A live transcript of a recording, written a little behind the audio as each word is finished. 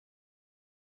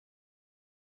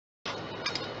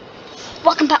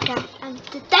Welcome back guys, and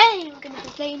today we're going to be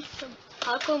playing some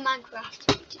hardcore Minecraft,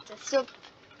 which is a sub,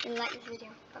 and like this video.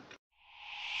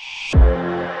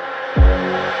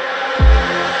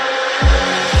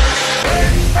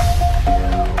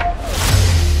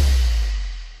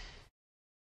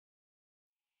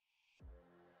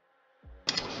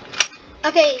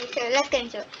 Okay, so let's get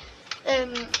into it.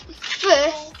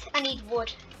 First I need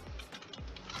wood.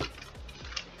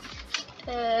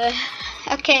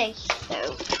 Okay,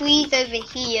 so trees over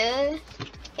here.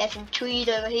 Get some trees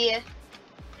over here.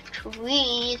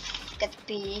 Trees. Get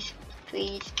these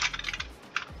trees.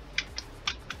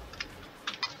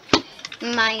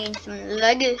 Mine some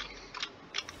Lego.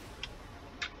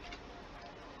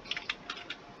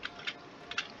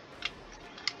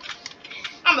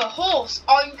 I'm a horse.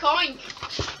 Oink oink.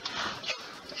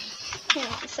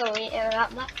 Sorry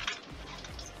about that.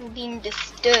 Just being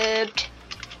disturbed.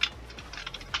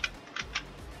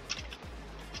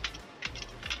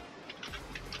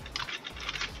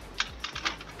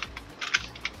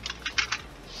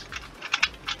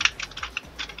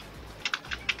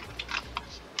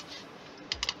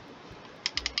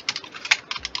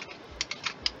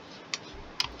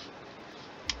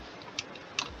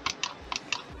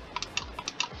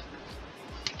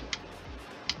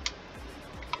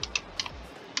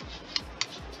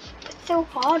 So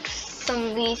hard for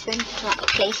some reason to like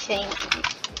placing.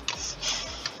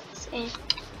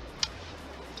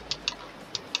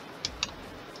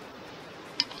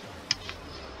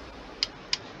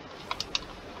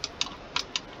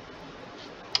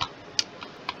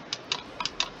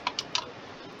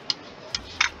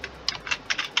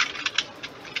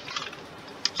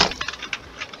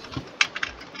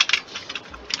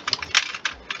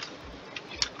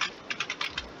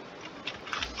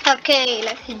 Okay,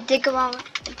 let's dig around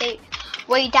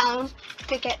way down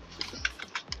to get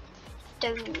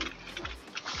stone.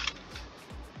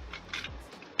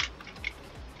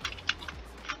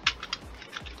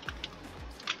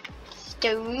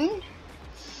 Stone,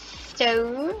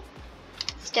 stone,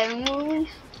 stone,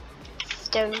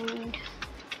 stone.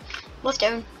 More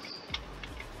stone.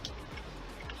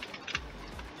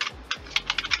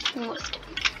 More stone.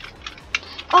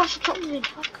 Oh, I forgot the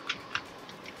dog.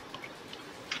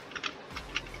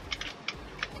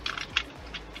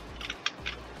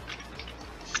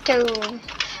 Stone.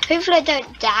 Hopefully I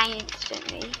don't die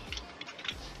instantly.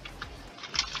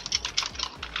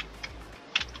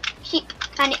 Sheep.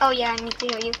 Oh yeah, I need to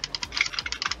heal you.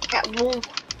 Get wool.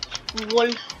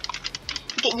 Wool.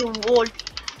 Get your wool.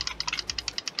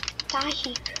 Die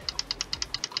sheep.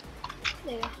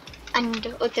 There. And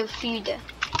other food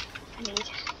I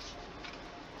need.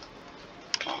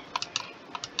 Okay.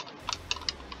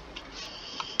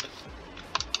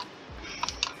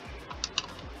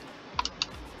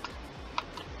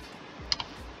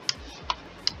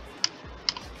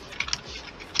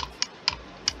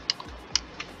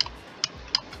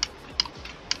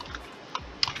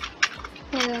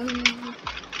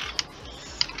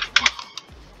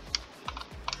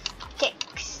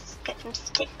 Sticks. Get some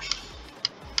sticks.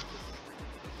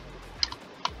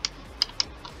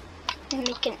 And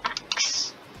make an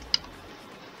axe.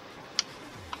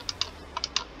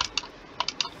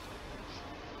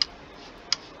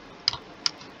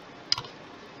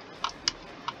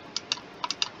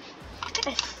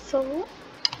 A saw.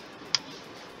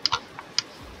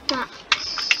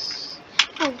 Axe.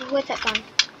 Oh, where's that gone?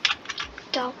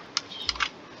 Dog.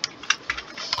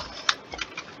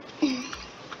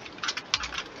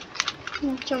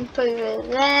 Jump over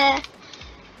there.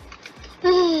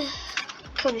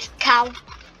 Kill this cow.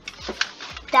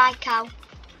 Die cow.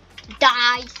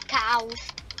 Die cows.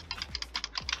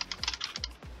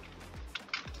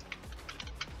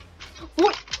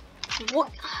 What?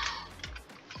 What?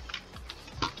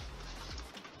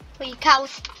 What are you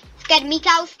cows? Scared of me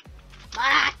cows?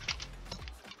 Ah.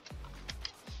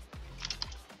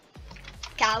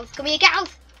 Cows, come here cows!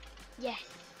 Yes.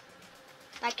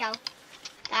 Bye cow.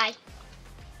 Die.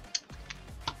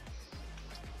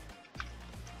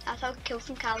 That's how I kill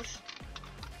some cows.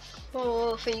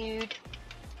 Oh, food.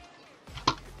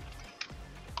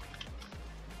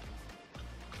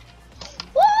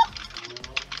 What?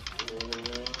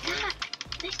 Ah,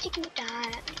 this chicken will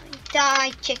die.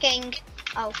 Die chicken.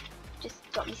 Oh, just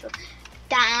got me so.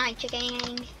 Die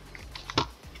chicken.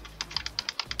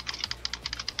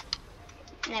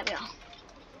 There we are.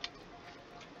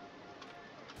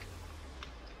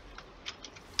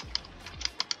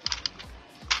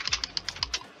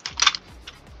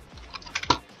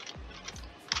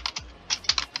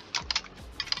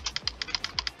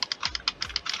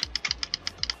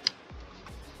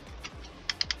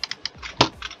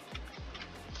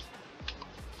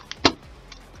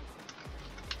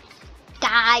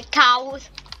 die, cows.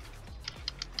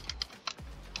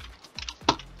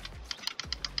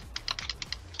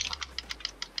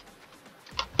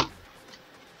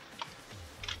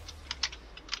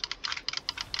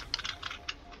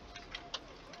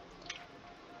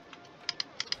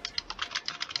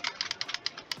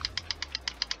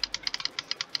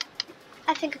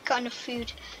 I think I've got enough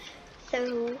food,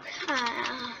 so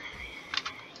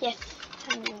yes.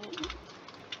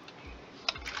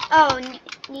 Oh,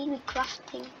 need a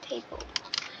crafting table.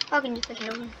 Oh, I can just make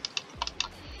another one.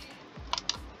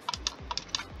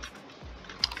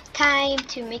 Time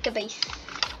to make a base,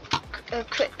 a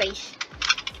quick base.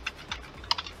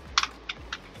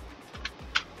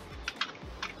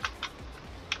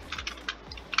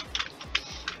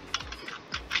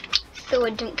 So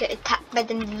I don't get attacked by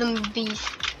them zombies,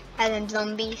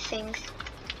 things.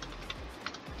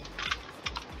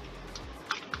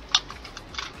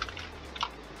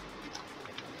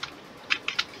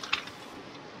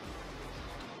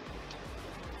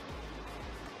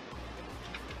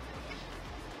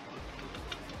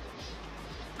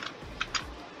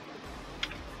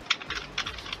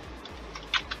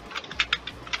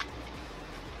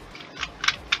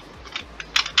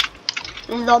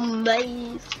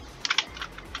 Zombies.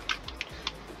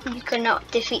 You cannot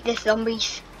defeat the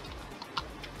zombies.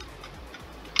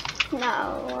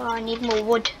 No, I need more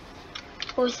wood.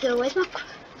 Also, where's my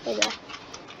there?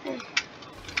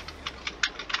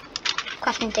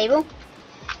 Crafting table.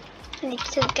 I need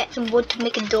to get some wood to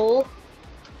make a door.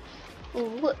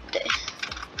 Ooh,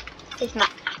 there's my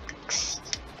axe.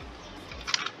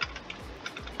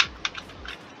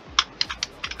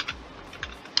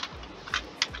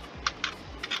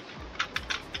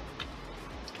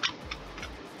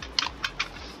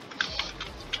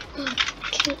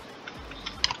 Okay.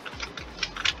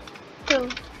 So,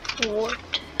 wood.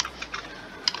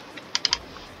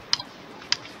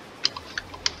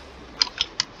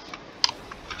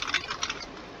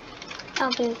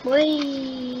 I'll be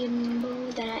way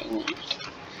more than I need.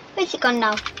 Where's it gone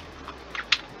now?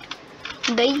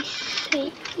 Base.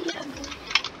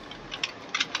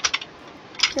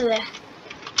 There.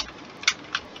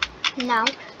 Now.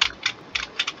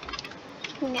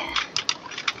 Yeah.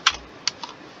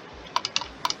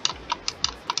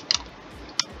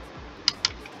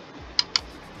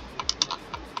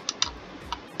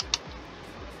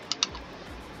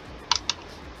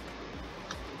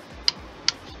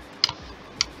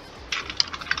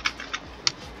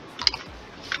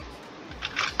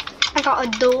 I got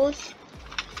a doors.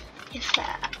 If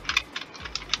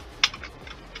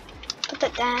put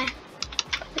it there,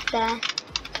 put it there,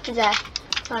 put it there.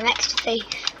 So I'm extra safe.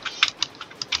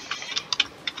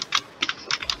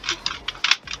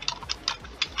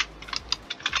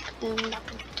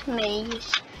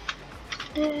 Maze.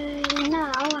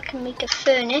 Now I can make a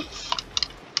furnace.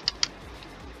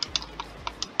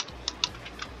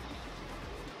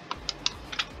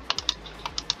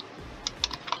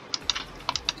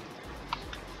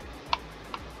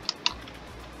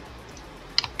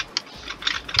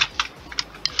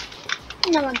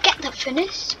 Now I'll get that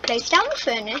furnace, place down the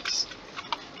furnace,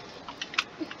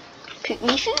 cook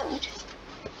me food.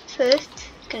 First,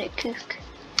 gonna cook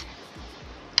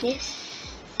this.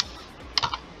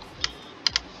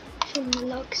 Some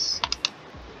logs.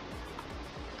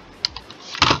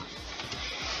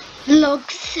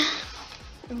 Logs.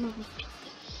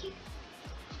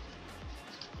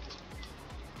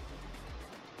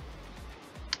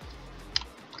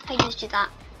 I just do that.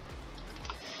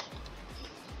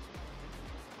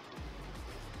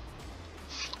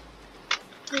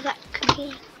 Is that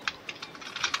cooking?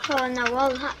 Oh no,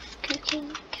 while that's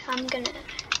cooking, I'm gonna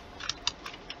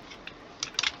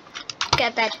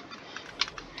get a bed.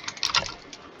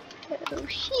 Oh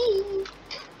sheep.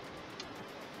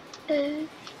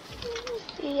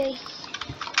 Yeah.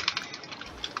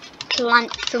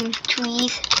 Plant some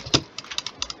trees.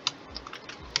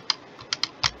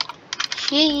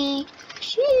 Sheep.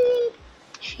 Sheep.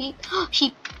 Sheep. Oh,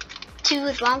 sheep 2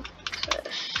 as well.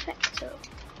 Perfecto.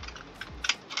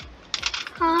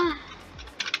 Ah.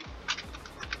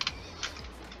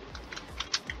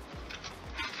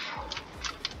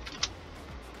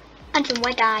 And some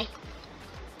white dye.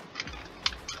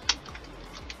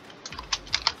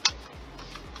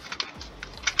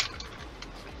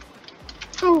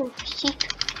 Oh, sheep.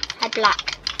 And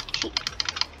black sheep.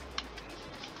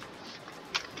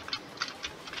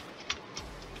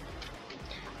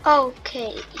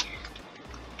 Okay.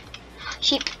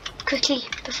 Sheep, quickly,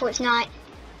 before it's night.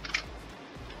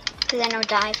 Because then I'll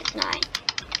die if it's night.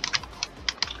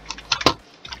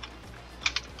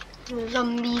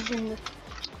 Zombies and the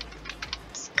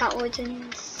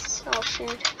skeletons. It's all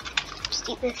food. Just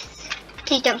eat this.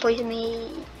 Please don't poison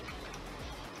me.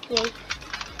 Yay.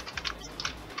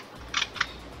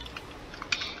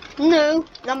 No,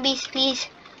 zombies, please.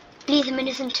 Please, I'm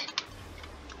innocent.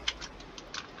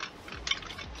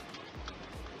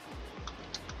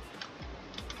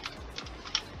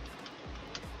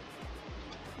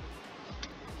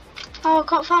 Oh, I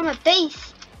can't find my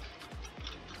base.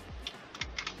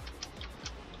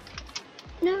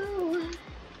 No.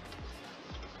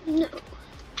 No.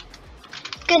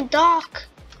 It's getting dark.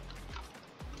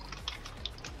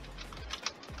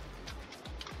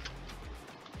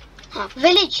 Oh,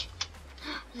 village.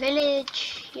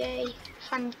 Village. Yay.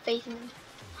 Find the base in them.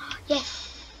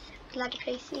 Yes. Bloody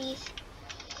places.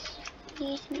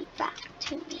 Lead me back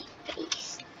to my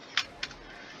base.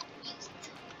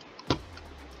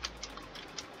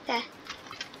 There.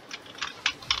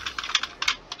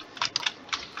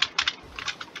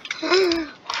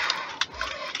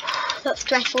 That's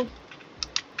dreadful.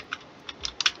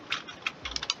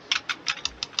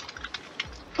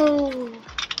 Oh,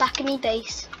 back in my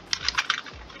base.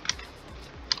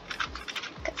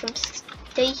 Got some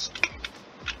steak.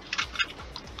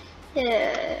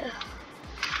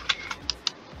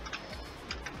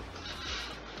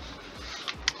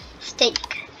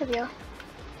 Steak. There we are.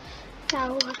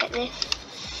 Now I'll get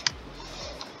this.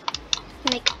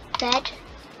 Make a bed.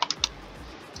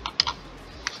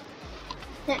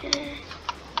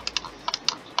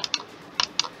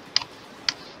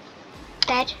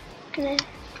 Bed. Gonna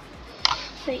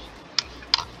wait.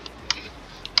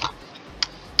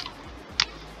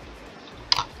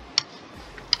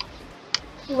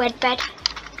 Red bed.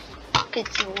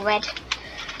 Good, red.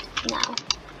 Now.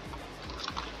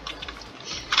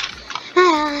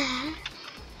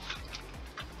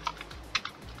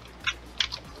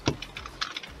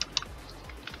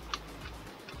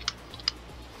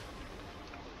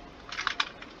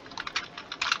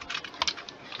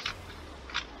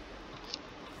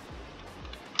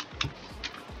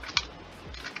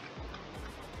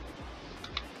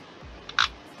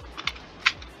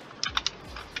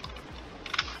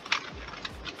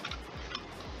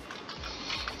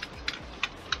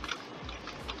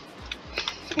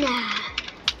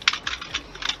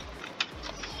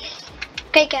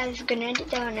 Okay guys, we're gonna end it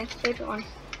there on episode 1.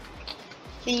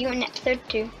 See you in episode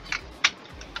 2.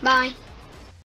 Bye.